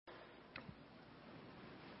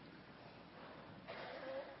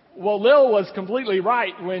Well, Lil was completely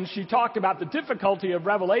right when she talked about the difficulty of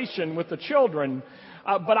Revelation with the children.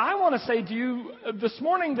 But I want to say to you this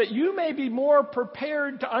morning that you may be more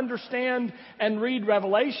prepared to understand and read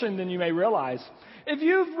Revelation than you may realize. If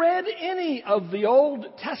you've read any of the Old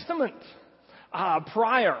Testament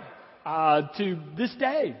prior to this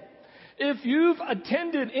day, if you've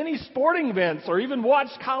attended any sporting events or even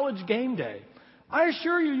watched College Game Day, I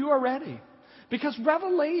assure you, you are ready. Because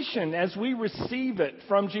Revelation, as we receive it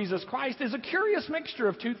from Jesus Christ, is a curious mixture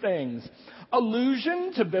of two things.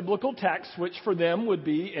 Allusion to biblical texts, which for them would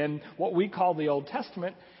be in what we call the Old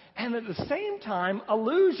Testament, and at the same time,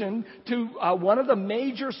 allusion to one of the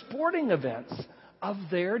major sporting events of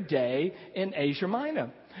their day in Asia Minor.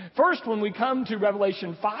 First, when we come to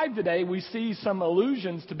Revelation 5 today, we see some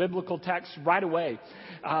allusions to biblical texts right away.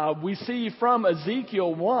 We see from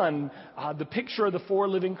Ezekiel 1 the picture of the four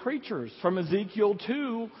living creatures. From Ezekiel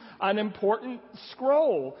 2, an important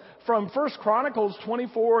scroll. From 1 Chronicles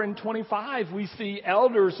 24 and 25, we see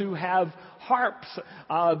elders who have harps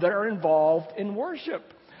that are involved in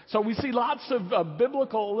worship. So we see lots of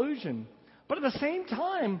biblical allusion. But at the same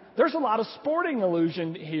time, there's a lot of sporting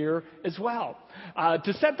allusion here as well.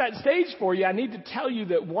 To set that stage for you, I need to tell you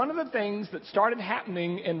that one of the things that started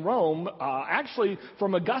happening in Rome, actually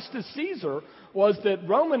from Augustus Caesar, was that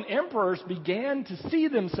Roman emperors began to see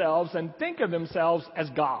themselves and think of themselves as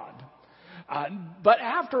God. But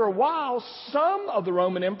after a while, some of the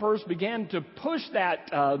Roman emperors began to push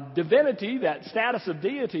that divinity, that status of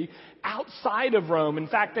deity, outside of Rome. In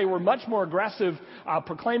fact, they were much more aggressive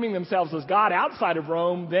proclaiming themselves as God outside of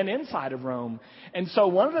Rome than inside of Rome. And so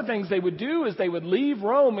one of the things they would do is they would leave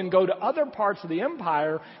Rome and go to other parts of the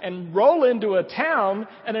empire and roll into a town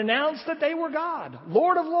and announce that they were God,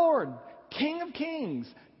 Lord of Lords, King of Kings,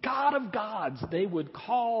 God of Gods. They would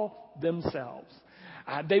call themselves.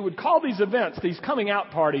 They would call these events, these coming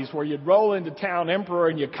out parties where you'd roll into town emperor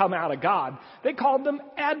and you come out of God. They called them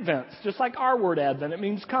advents, just like our word advent. It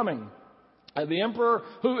means coming. The emperor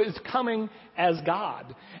who is coming as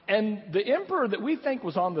God. And the emperor that we think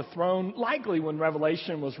was on the throne, likely when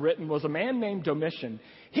Revelation was written, was a man named Domitian.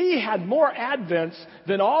 He had more advents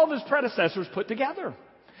than all of his predecessors put together.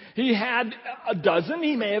 He had a dozen.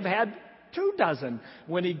 He may have had 24.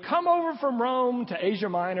 When he'd come over from Rome to Asia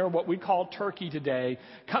Minor, what we call Turkey today,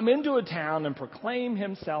 come into a town and proclaim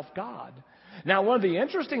himself God. Now, one of the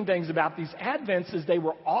interesting things about these advents is they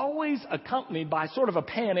were always accompanied by sort of a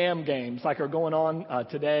Pan Am Games like are going on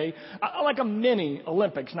today, like a mini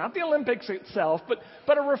Olympics. Not the Olympics itself,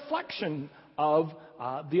 but a reflection of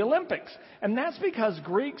the Olympics. And that's because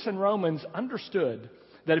Greeks and Romans understood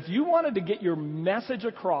that if you wanted to get your message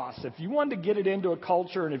across, if you wanted to get it into a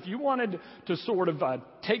culture, and if you wanted to sort of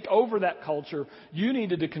take over that culture, you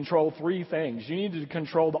needed to control three things. You needed to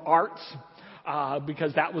control the arts,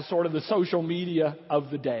 because that was sort of the social media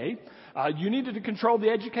of the day. You needed to control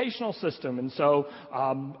the educational system. And so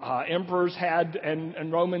emperors had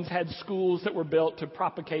and Romans had schools that were built to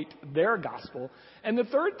propagate their gospel. And the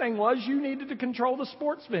third thing was you needed to control the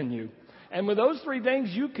sports venue. And with those three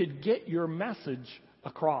things, you could get your message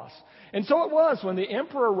across. And so it was when the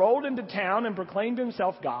emperor rolled into town and proclaimed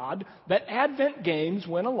himself God that Advent games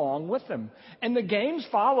went along with them. And the games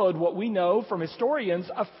followed what we know from historians,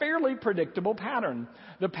 a fairly predictable pattern.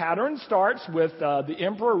 The pattern starts with the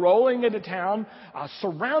emperor rolling into town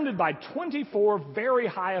surrounded by 24 very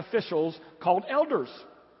high officials called elders.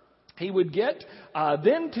 He would get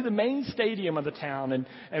then to the main stadium of the town.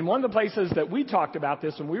 And one of the places that we talked about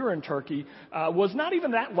this when we were in Turkey was not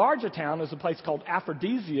even that large a town. It was a place called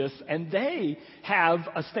Aphrodisias. And they have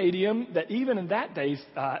a stadium that even in that day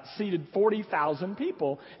seated 40,000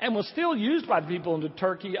 people and was still used by the people in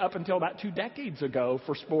Turkey up until about 2 decades ago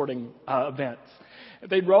for sporting events.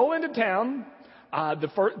 They'd roll into town.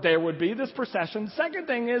 There would be this procession. Second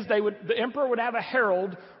thing is the emperor would have a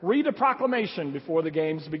herald read a proclamation before the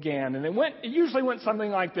games began. And it usually went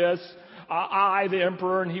something like this. I, the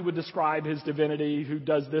emperor, and he would describe his divinity who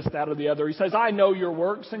does this, that, or the other. He says, I know your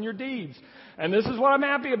works and your deeds. And this is what I'm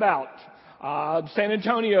happy about. San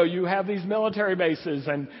Antonio, you have these military bases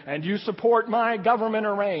and you support my government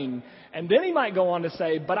or reign. And then he might go on to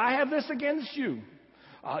say, but I have this against you.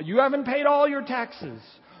 You haven't paid all your taxes.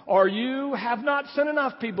 Or you have not sent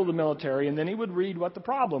enough people to the military. And then he would read what the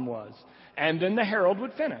problem was. And then the herald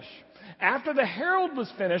would finish. After the herald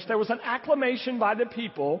was finished, there was an acclamation by the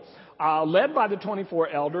people, led by the 24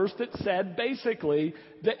 elders, that said basically,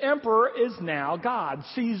 the emperor is now God.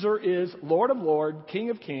 Caesar is Lord of Lords, King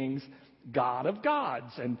of Kings, God of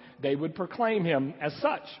Gods. And they would proclaim him as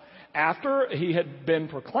such. After he had been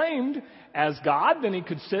proclaimed as God, then he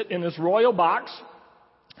could sit in his royal box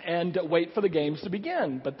and wait for the games to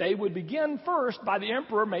begin. But they would begin first by the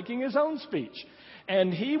emperor making his own speech.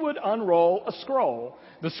 And he would unroll a scroll.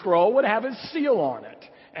 The scroll would have his seal on it.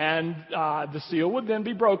 And the seal would then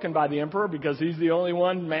be broken by the emperor because he's the only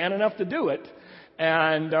one man enough to do it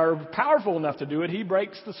and are powerful enough to do it. He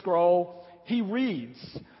breaks the scroll. He reads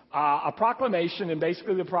a proclamation, and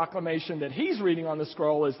basically the proclamation that he's reading on the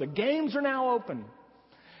scroll is the games are now open.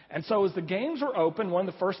 And so as the games were open, one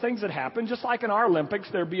of the first things that happened, just like in our Olympics,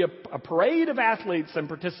 there'd be a parade of athletes and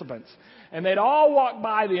participants. And they'd all walk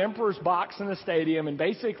by the emperor's box in the stadium, and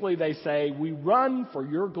basically they say, we run for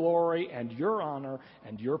your glory and your honor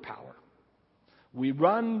and your power. We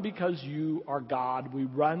run because you are God. We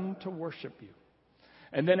run to worship you.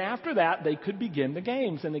 And then after that, they could begin the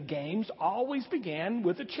games. And the games always began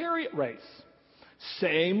with a chariot race.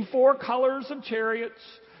 Same 4 colors of chariots.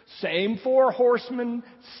 Same 4 horsemen,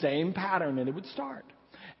 same pattern, and it would start.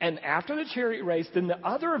 And after the chariot race, then the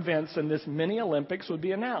other events in this mini Olympics would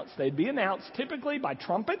be announced. They'd be announced typically by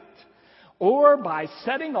trumpet or by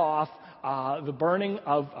setting off the burning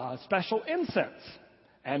of special incense.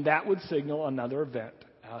 And that would signal another event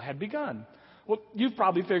had begun. Well, you've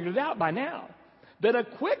probably figured it out by now. That a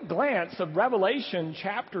quick glance of Revelation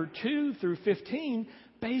chapter 2 through 15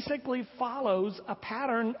 basically follows a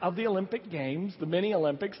pattern of the Olympic Games, the mini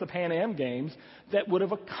Olympics, the Pan Am Games, that would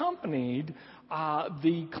have accompanied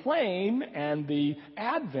the claim and the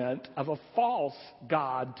advent of a false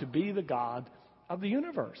God to be the God of the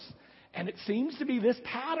universe. And it seems to be this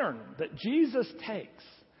pattern that Jesus takes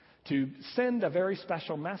to send a very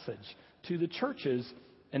special message to the churches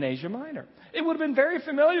in Asia Minor. It would have been very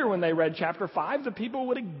familiar when they read chapter 5. The people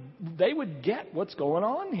would get what's going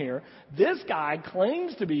on here. This guy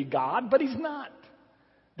claims to be God, but he's not.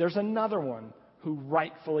 There's another one who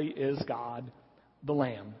rightfully is God, the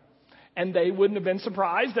Lamb. And they wouldn't have been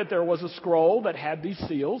surprised that there was a scroll that had these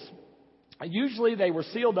seals. Usually they were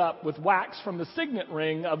sealed up with wax from the signet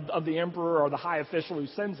ring of the emperor or the high official who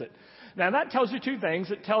sends it. Now that tells you 2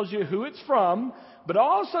 things. It tells you who it's from, but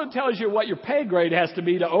also tells you what your pay grade has to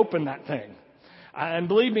be to open that thing. And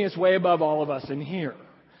believe me, it's way above all of us in here.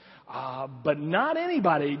 But not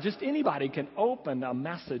anybody, just anybody can open a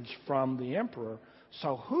message from the emperor.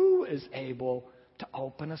 So who is able to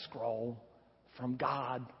open a scroll from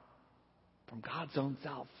God, from God's own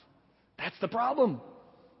self? That's the problem.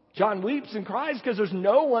 John weeps and cries because there's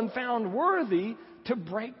no one found worthy to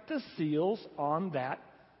break the seals on that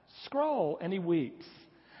scroll. And he weeps.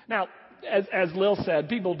 Now, as Lil said,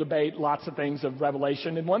 people debate lots of things of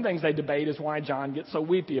Revelation, and one of the things they debate is why John gets so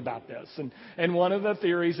weepy about this. And one of the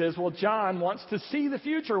theories is, well, John wants to see the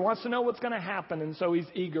future, wants to know what's going to happen, and so he's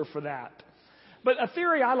eager for that. But a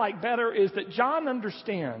theory I like better is that John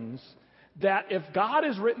understands that if God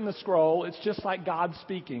has written the scroll, it's just like God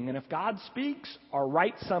speaking. And if God speaks or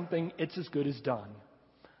writes something, it's as good as done.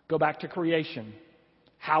 Go back to creation.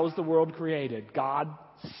 How is the world created? God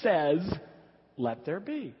says, let there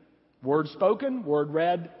be. Word spoken, word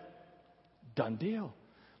read, done deal.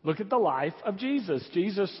 Look at the life of Jesus.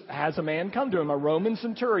 Jesus has a man come to him, a Roman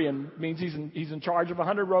centurion. Means he's in charge of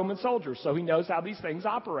 100 Roman soldiers, so he knows how these things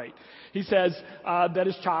operate. He says that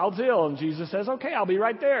his child's ill, and Jesus says, okay, I'll be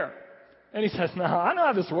right there. And he says, no, I know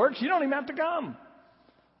how this works. You don't even have to come.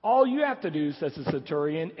 All you have to do, says the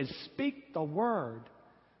centurion, is speak the word,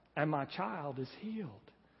 and my child is healed.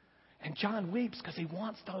 And John weeps because he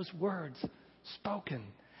wants those words spoken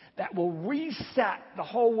that will reset the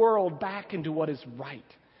whole world back into what is right.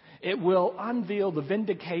 It will unveil the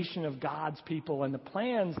vindication of God's people and the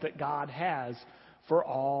plans that God has for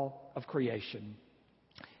all of creation.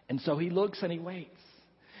 And so he looks and he waits.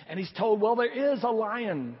 And he's told, well, there is a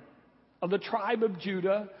lion of the tribe of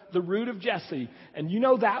Judah, the root of Jesse. And you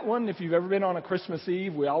know that one, if you've ever been on a Christmas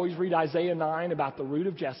Eve, we always read Isaiah 9 about the root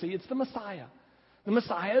of Jesse. It's the Messiah. The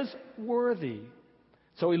Messiah is worthy.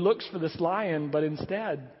 So he looks for this lion, but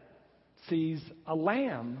instead sees a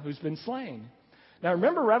lamb who's been slain. Now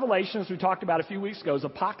remember, Revelation, as we talked about a few weeks ago, is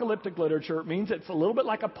apocalyptic literature. It means it's a little bit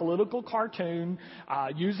like a political cartoon,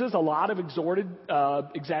 uses a lot of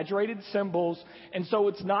exaggerated symbols, and so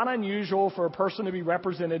it's not unusual for a person to be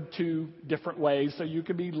represented 2 different ways. So you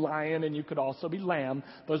could be lion and you could also be lamb.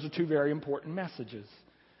 Those are 2 very important messages.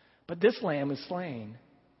 But this lamb is slain.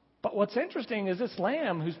 But what's interesting is this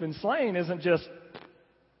lamb who's been slain isn't just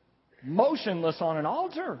motionless on an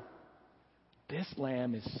altar. This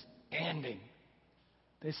lamb is standing.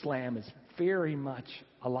 This lamb is very much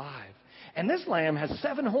alive. And this lamb has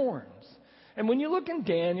 7 horns. And when you look in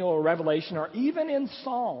Daniel or Revelation or even in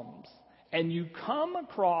Psalms, and you come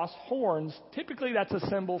across horns, typically that's a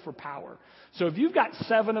symbol for power. So if you've got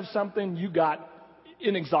 7 of something, you've got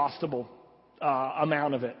inexhaustible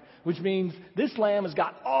amount of it, which means this lamb has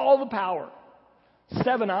got all the power.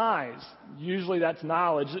 7 eyes, usually that's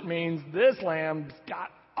knowledge. It means this lamb's got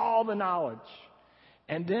all the knowledge.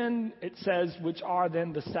 And then it says, which are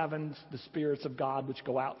then the sevens, the spirits of God, which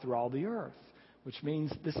go out through all the earth, which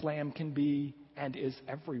means this lamb can be and is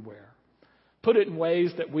everywhere. Put it in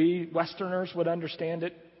ways that we Westerners would understand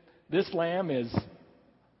it. This lamb is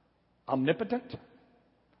omnipotent,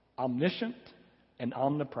 omniscient, and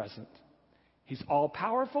omnipresent. He's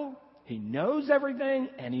all-powerful, he knows everything,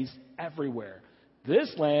 and he's everywhere.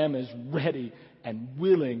 This lamb is ready and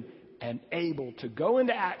willing and able to go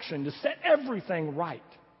into action to set everything right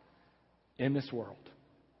in this world.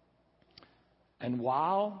 And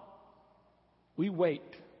while we wait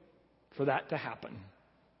for that to happen,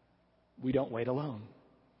 we don't wait alone.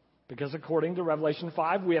 Because according to Revelation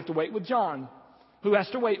 5, we have to wait with John, who has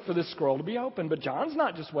to wait for this scroll to be opened. But John's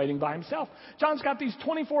not just waiting by himself. John's got these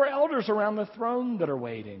 24 elders around the throne that are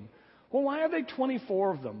waiting. Well, why are they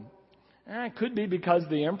 24 of them? It could be because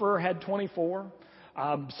the emperor had 24.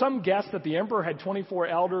 Some guess that the emperor had 24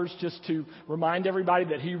 elders just to remind everybody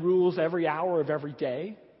that he rules every hour of every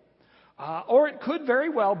day. Or it could very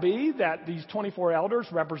well be that these 24 elders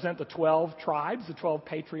represent the 12 tribes, the 12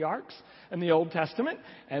 patriarchs in the Old Testament,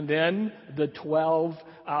 and then the 12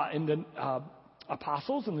 in the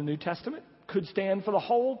apostles in the New Testament could stand for the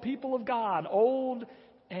whole people of God, old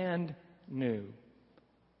and new.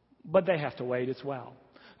 But they have to wait as well.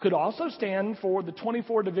 Could also stand for the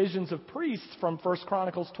 24 divisions of priests from 1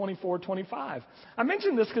 Chronicles 24:25. I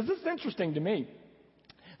mention this because this is interesting to me.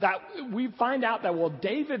 That we find out that while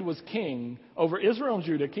David was king over Israel and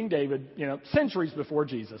Judah, King David, centuries before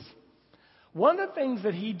Jesus, one of the things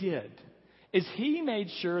that he did is he made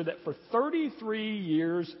sure that for 33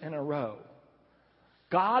 years in a row,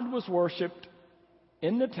 God was worshipped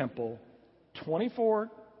in the temple 24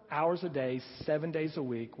 hours a day, 7 days a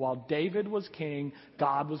week. While David was king,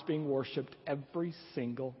 God was being worshipped every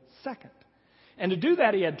single second. And to do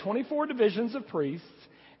that, he had 24 divisions of priests,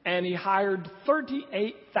 and he hired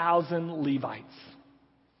 38,000 Levites.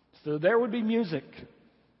 So there would be music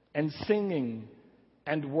and singing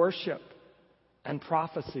and worship and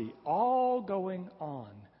prophecy all going on.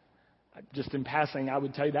 Just in passing, I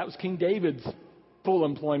would tell you that was King David's full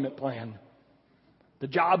employment plan. The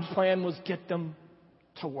jobs plan was get them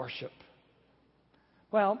to worship.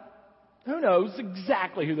 Well, who knows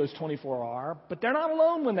exactly who those 24 are, but they're not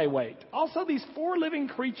alone when they wait. Also, these 4 living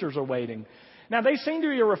creatures are waiting. Now, they seem to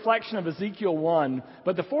be a reflection of Ezekiel 1,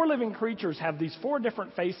 but the 4 living creatures have these 4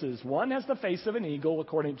 different faces. One has the face of an eagle,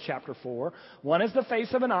 according to chapter 4. One has the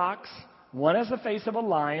face of an ox. One has the face of a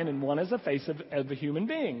lion, and one has the face of a human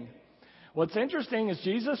being. What's interesting is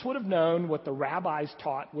Jesus would have known what the rabbis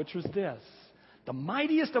taught, which was this: the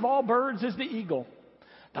mightiest of all birds is the eagle.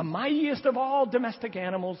 The mightiest of all domestic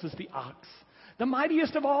animals is the ox. The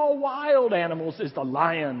mightiest of all wild animals is the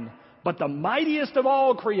lion. But the mightiest of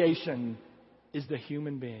all creation is the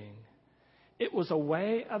human being. It was a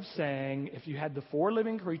way of saying, if you had the 4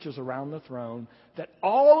 living creatures around the throne, that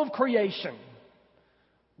all of creation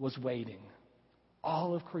was waiting.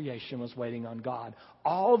 All of creation was waiting on God.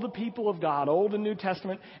 All the people of God, Old and New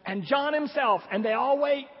Testament, and John himself, and they all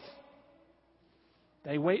wait.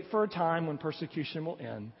 They wait for a time when persecution will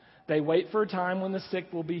end. They wait for a time when the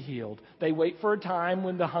sick will be healed. They wait for a time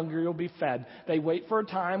when the hungry will be fed. They wait for a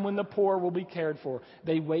time when the poor will be cared for.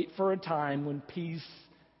 They wait for a time when peace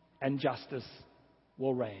and justice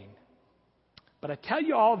will reign. But I tell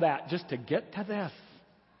you all that just to get to this,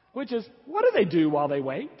 which is, what do they do while they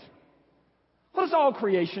wait? What does all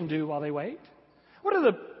creation do while they wait? What do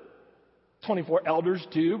the 24 elders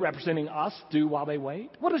do, representing us, do while they wait?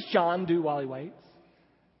 What does John do while he waits?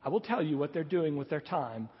 I will tell you what they're doing with their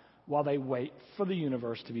time while they wait for the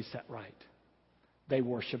universe to be set right. They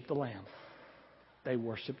worship the Lamb. They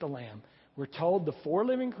worship the Lamb. We're told the 4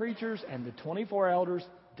 living creatures and the 24 elders,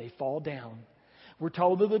 they fall down. We're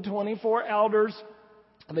told that the 24 elders,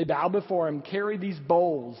 they bow before him, carry these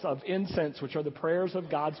bowls of incense, which are the prayers of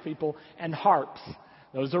God's people, and harps.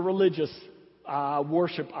 Those are religious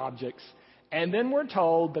worship objects. And then we're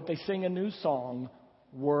told that they sing a new song,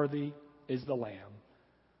 "Worthy is the Lamb."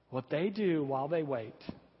 What they do while they wait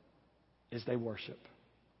is they worship.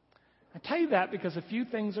 I tell you that because a few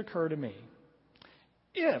things occur to me.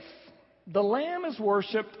 If the Lamb is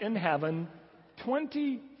worshipped in heaven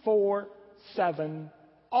 24/7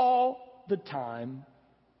 all the time,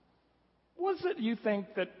 what is it you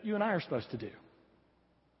think that you and I are supposed to do?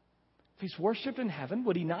 If he's worshipped in heaven,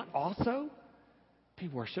 would he not also be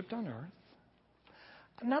worshipped on earth?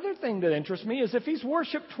 Another thing that interests me is if he's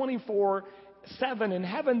worshipped 24 7 in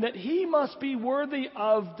heaven that he must be worthy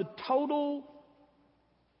of the total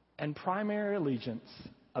and primary allegiance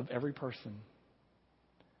of every person.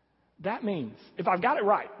 That means, if I've got it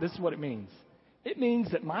right, this is what it means. It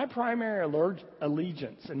means that my primary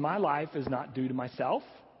allegiance in my life is not due to myself.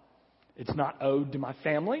 It's not owed to my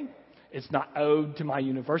family. It's not owed to my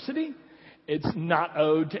university. It's not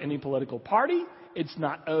owed to any political party. It's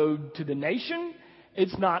not owed to the nation.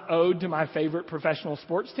 It's not owed to my favorite professional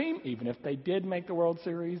sports team, even if they did make the World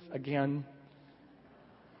Series again.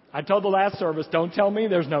 I told the last service, don't tell me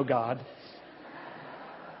there's no God.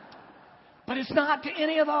 But it's not to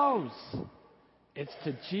any of those. It's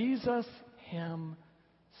to Jesus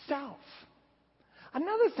himself.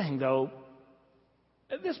 Another thing, though,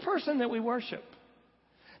 this person that we worship,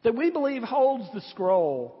 that we believe holds the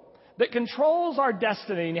scroll, that controls our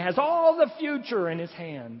destiny and has all the future in his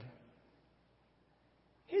hand,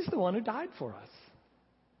 he's the one who died for us.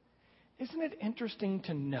 Isn't it interesting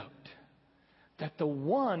to note that the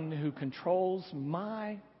one who controls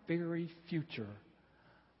my very future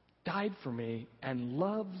died for me and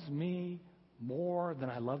loves me more than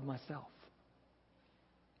I love myself?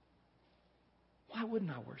 Why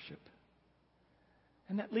wouldn't I worship?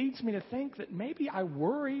 And that leads me to think that maybe I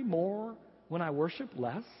worry more when I worship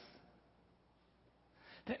less.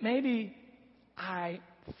 That maybe I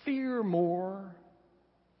fear more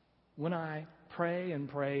when I pray and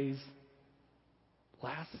praise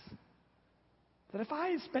less. That if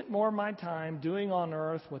I spent more of my time doing on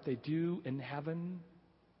earth what they do in heaven,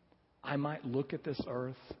 I might look at this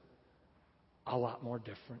earth a lot more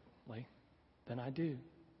differently than I do.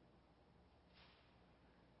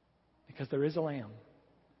 Because there is a Lamb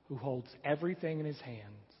who holds everything in his hands,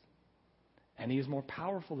 and he is more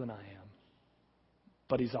powerful than I am,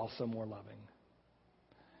 but he's also more loving.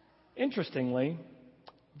 Interestingly,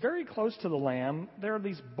 very close to the Lamb, there are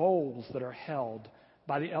these bowls that are held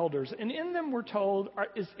by the elders, and in them, we're told,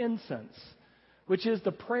 is incense, which is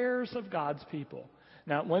the prayers of God's people.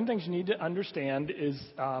 Now, one of the things you need to understand is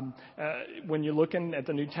when you're looking at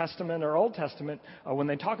the New Testament or Old Testament, when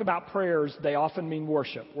they talk about prayers, they often mean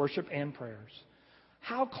worship and prayers.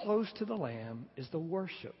 How close to the Lamb is the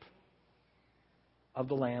worship of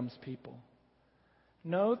the Lamb's people?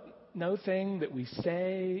 No thing that we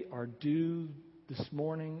say or do this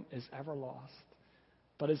morning is ever lost,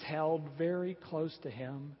 but is held very close to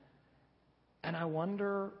him. And I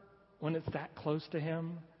wonder, when it's that close to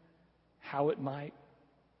him, how it might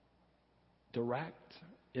direct,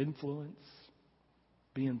 influence,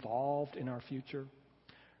 be involved in our future.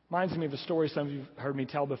 Reminds me of a story some of you have heard me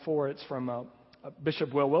tell before. It's from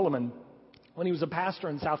Bishop Will Willimon. When he was a pastor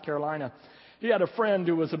in South Carolina, he had a friend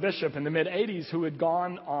who was a bishop in the mid-'80s who had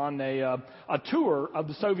gone on a tour of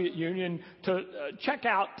the Soviet Union to check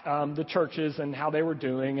out the churches and how they were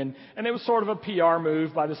doing. And it was sort of a PR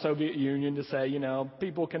move by the Soviet Union to say,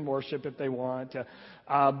 people can worship if they want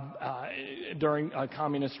during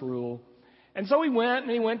communist rule. And so he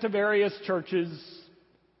went to various churches,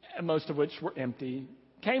 most of which were empty.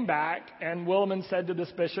 Came back, and Willimon said to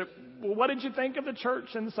this bishop, well, what did you think of the church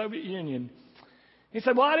in the Soviet Union? He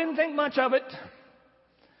said, well, I didn't think much of it.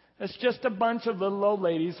 It's just a bunch of little old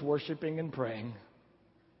ladies worshiping and praying.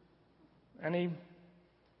 And he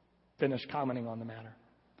finished commenting on the matter.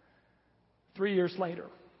 3 years later,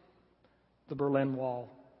 the Berlin Wall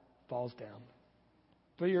falls down.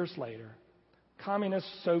 3 years later, communist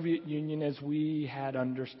Soviet Union as we had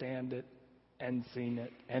understand it and seen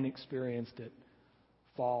it and experienced it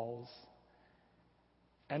falls.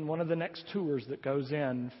 And one of the next tours that goes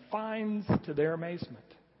in finds, to their amazement,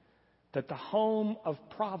 that the home of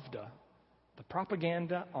Pravda, the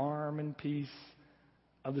propaganda arm and piece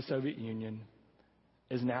of the Soviet Union,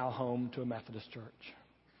 is now home to a Methodist church.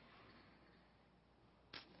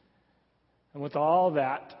 And with all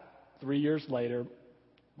that, 3 years later,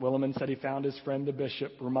 Willimon said he found his friend the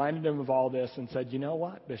bishop, reminded him of all this, and said, you know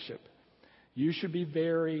what, Bishop? You should be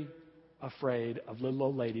very afraid of little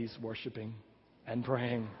old ladies worshiping and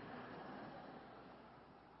praying.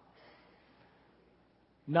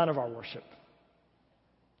 None of our worship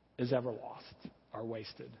is ever lost or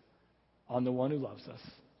wasted on the one who loves us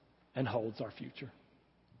and holds our future.